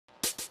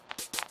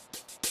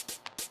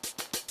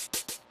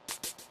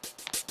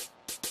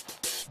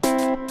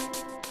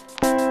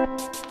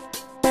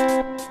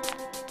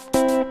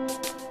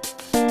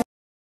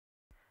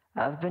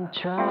I've been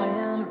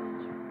trying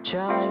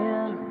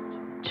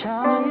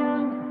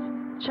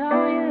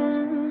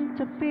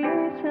to be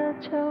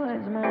such a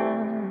wise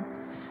man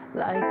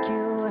like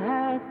you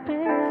had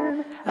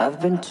been. I've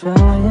been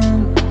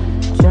trying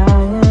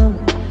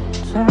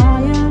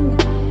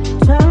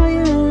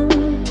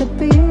to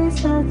be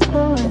such a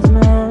wise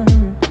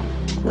man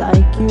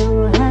like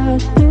you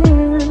had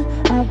been.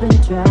 I've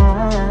been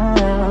trying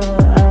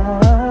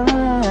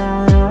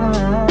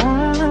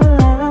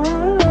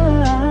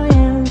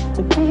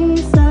to be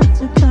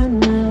such a good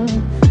man,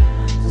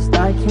 just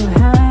like you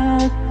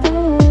had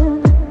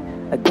been.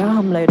 I got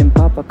home late and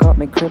Papa caught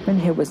me crippin'.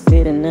 He was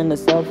sitting in the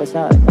sofa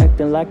side,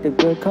 acting like the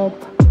good cop.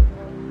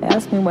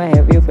 Asked me where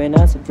have you been,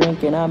 I said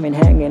drinking. I mean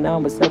hanging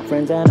out with some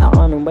friends and I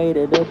on the way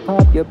to the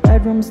pub. Your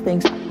bedroom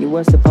stinks, you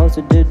were supposed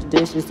to do the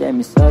dishes. Damn,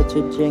 you're such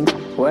a jinx.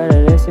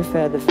 Whether this you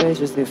fed the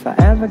fishes. If I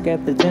ever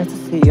get the chance to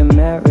see you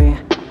marry,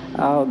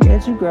 I'll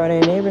get you grown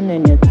and even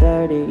in your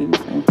 30s.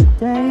 And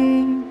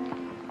today,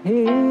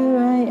 here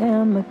I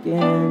am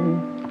again,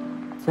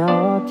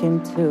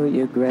 talking to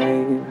your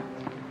grave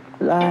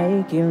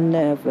like you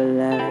never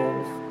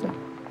left.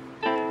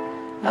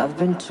 I've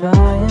been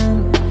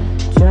trying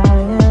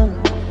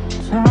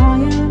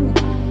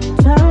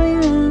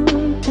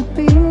to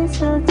be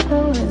such a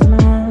wise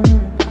man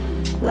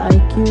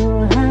like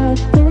you have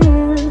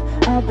been.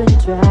 I've been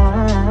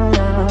trying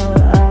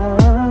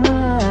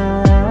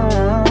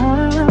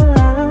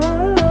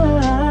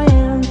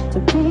to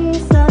be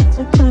such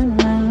a good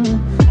man,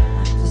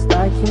 just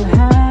like you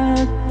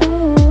had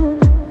been.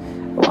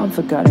 One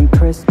forgotten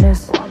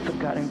Christmas,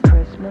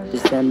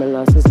 December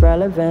lost its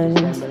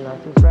relevance.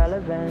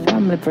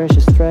 Family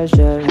precious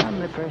treasure,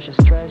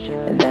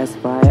 and that's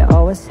why I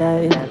always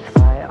say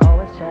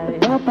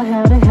Papa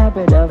had a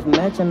habit of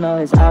matching all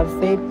his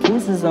outfit,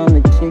 kisses on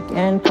the cheek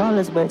and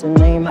collars with the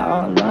name.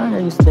 All I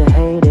used to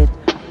hate it,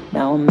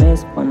 now I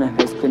miss one of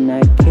his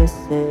goodnight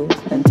kisses.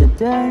 And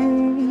today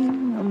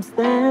I'm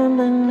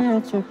standing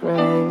at your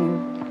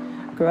grave,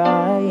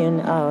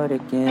 crying out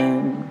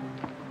again.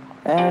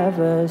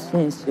 Ever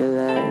since you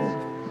left,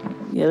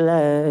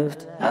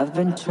 I've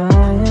been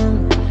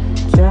trying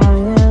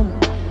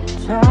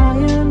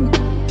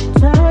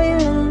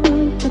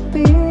to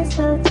be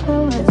such a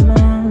wise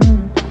man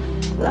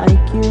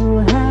like you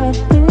have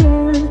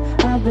been.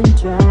 I've been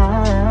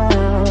trying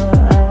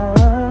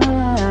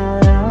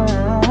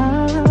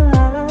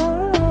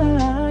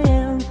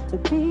to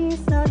be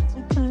such a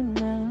good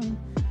man,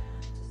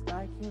 just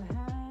like you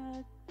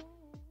had been.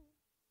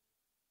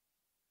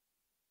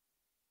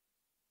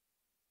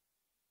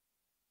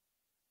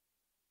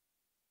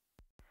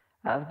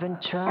 I've been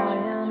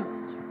trying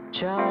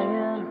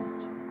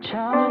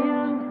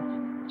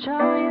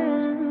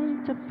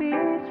to be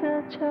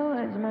such a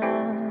wise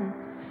man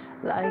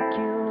like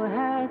you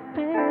had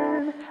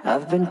been.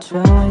 I've been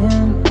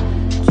trying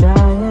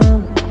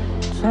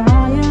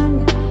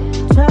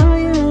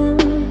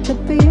to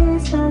be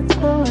such a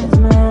wise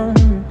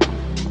man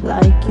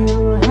like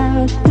you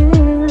had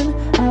been.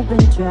 I've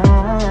been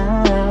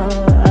trying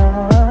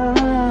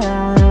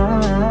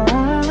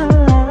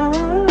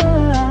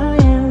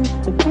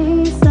to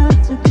be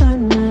such a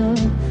good man,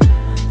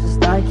 just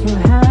like you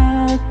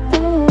had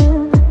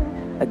been.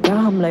 I got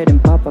home late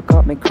and Papa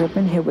caught me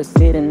crippin'. He was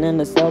sitting in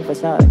the sofa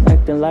side,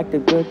 acting like the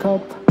good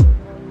cop.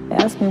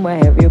 Asked me where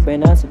have you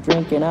been, I said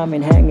drinking. I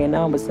mean hanging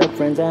out with some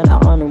friends and I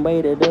on the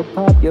way to the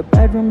pub. Your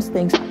bedroom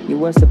stinks, you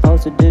were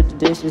supposed to do the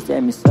dishes.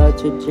 Damn, you're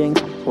such a jinx.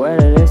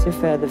 Whether this you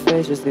fed the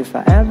fishes. If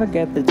I ever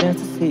get the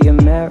chance to see you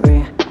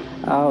marry,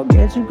 I'll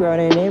get you grown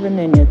and even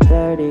in your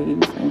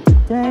 30s. And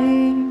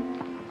today,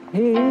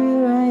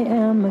 here I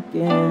am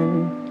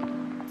again,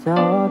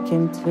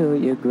 talking to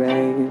your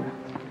grave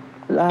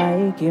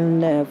like you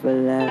never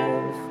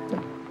left.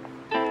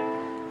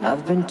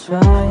 I've been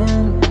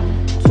trying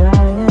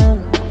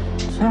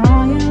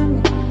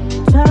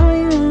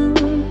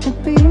to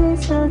be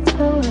such a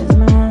wise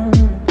man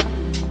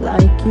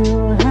like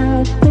you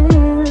have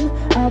been.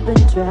 I've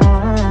been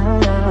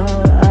trying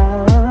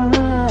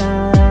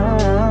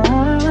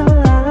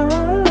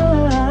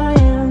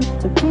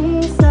to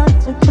be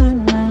such a good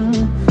man,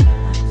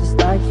 just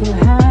like you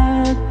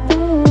had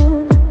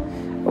been.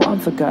 One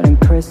forgotten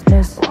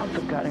Christmas,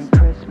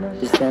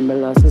 December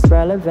lost its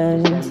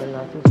relevance.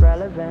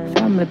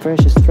 Family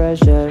precious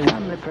treasure,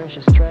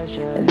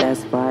 and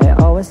that's why I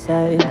always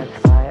say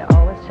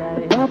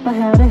Papa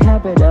had a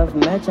habit of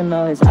matching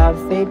all his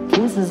outfit,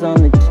 kisses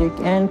on the cheek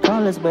and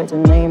collars with the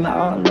name.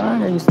 All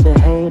I used to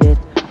hate it,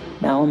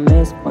 now I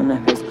miss one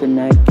of his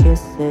goodnight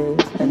kisses.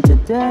 And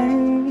today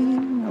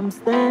I'm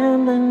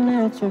standing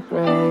at your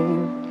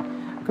grave,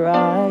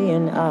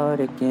 crying out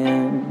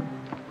again.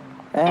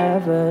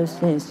 Ever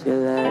since you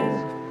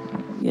left,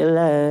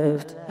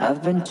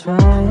 I've been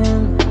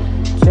trying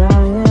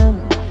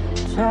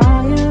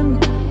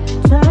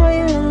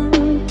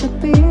to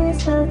be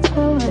such a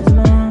wise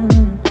man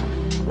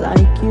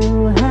like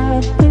you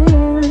have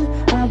been.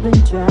 I've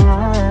been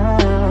trying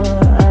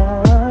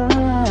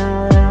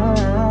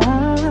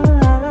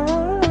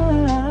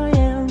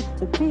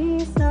to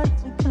be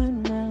such a good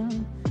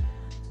man,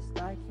 just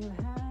like you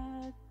have.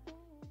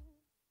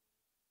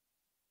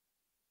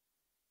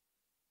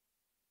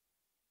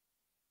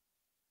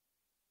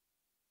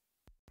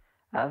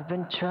 I've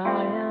been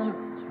trying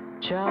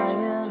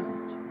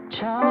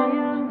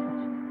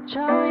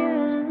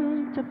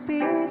to be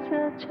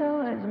such a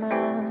wise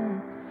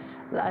man,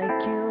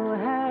 like you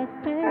had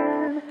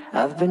been.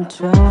 I've been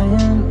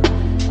trying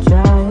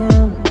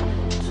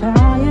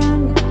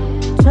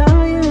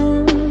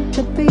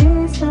to be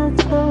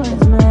such a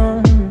wise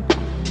man,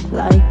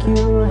 like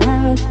you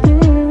had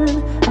been.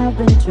 I've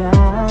been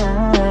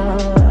trying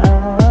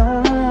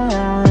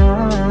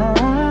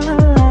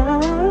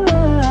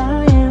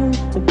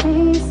to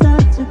be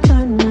such a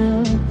good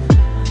man,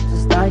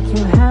 just like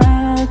you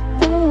had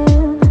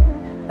been.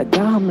 I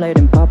got home late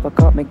and Papa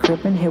caught me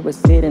crippin'. He was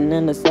sitting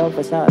in the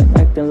sofa side,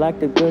 acting like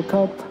the good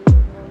cop.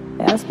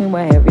 Asked me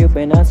where have you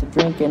been, I said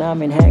drinking. I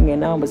mean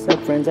hanging out with some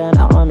friends and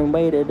I on the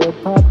way to the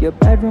pub. Your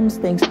bedroom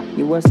stinks,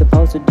 you were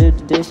supposed to do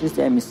the dishes.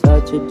 Damn, you're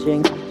such a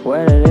jinx.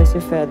 Well, it is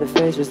you fed the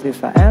fishes.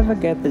 If I ever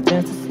get the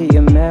chance to see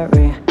you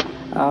marry,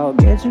 I'll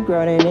get you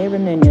grown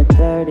even in your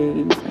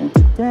 30s. And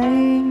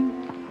today,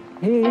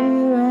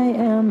 here I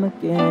am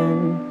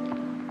again,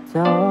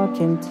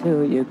 talking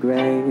to your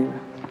grave,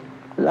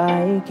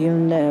 like you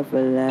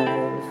never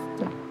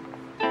left.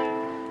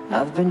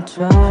 I've been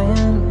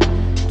trying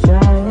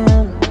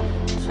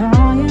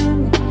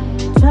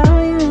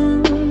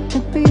to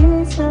be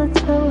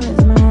such a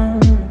wise man,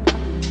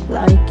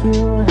 like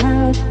you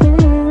have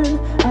been.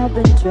 I've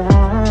been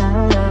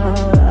trying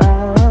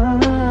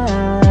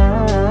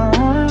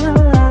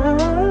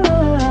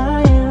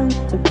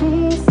to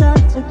be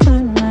such a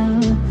good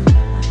man,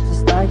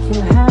 just like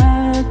you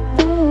had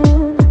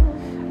been.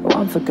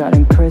 One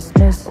forgotten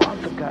Christmas,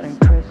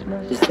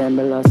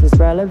 December lost its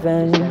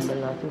relevance.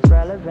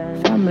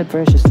 Family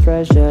precious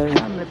treasure,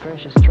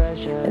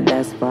 and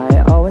that's why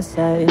I always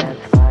say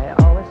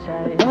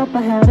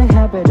Papa had a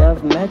habit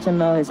of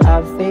matching all his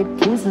outfit,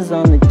 kisses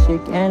on the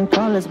cheek and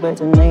collars with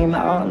the name.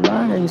 Oh Lord,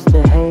 I used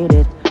to hate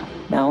it.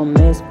 Now I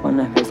miss one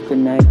of his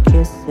goodnight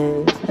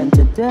kisses. And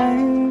today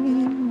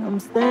I'm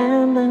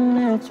standing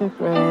at your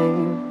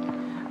grave,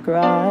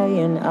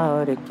 crying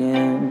out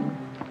again.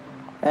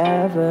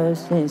 Ever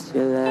since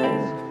you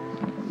left,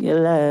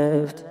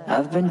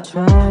 I've been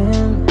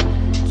trying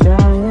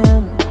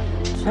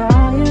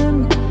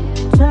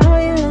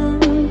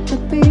to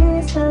be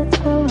such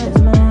a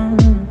wise man,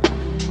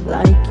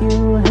 like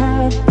you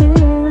have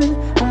been.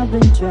 I've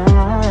been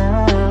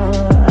trying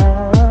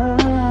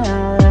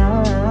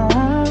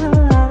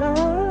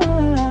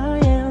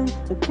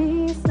to be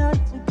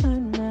such a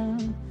good man,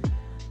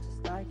 just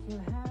like you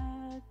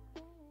had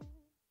been.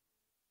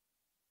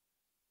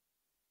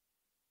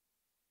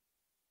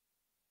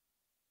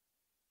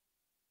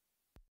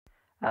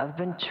 I've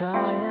been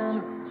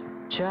trying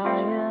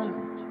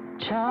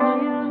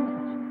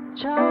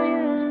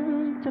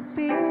to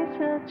be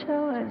such a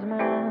wise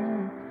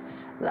man,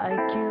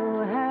 like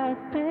you had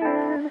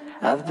been.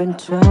 I've been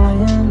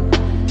trying